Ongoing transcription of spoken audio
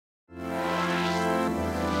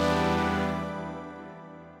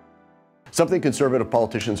Something conservative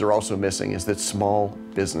politicians are also missing is that small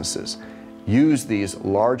businesses use these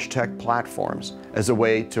large tech platforms as a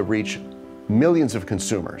way to reach millions of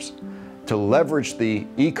consumers, to leverage the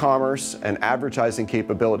e-commerce and advertising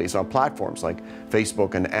capabilities on platforms like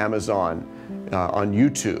Facebook and Amazon, on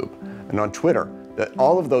YouTube and on Twitter, that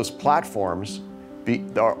all of those platforms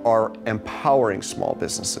are empowering small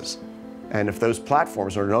businesses. And if those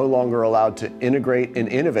platforms are no longer allowed to integrate and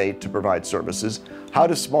innovate to provide services, how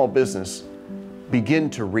does small business begin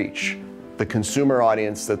to reach the consumer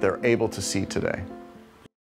audience that they're able to see today?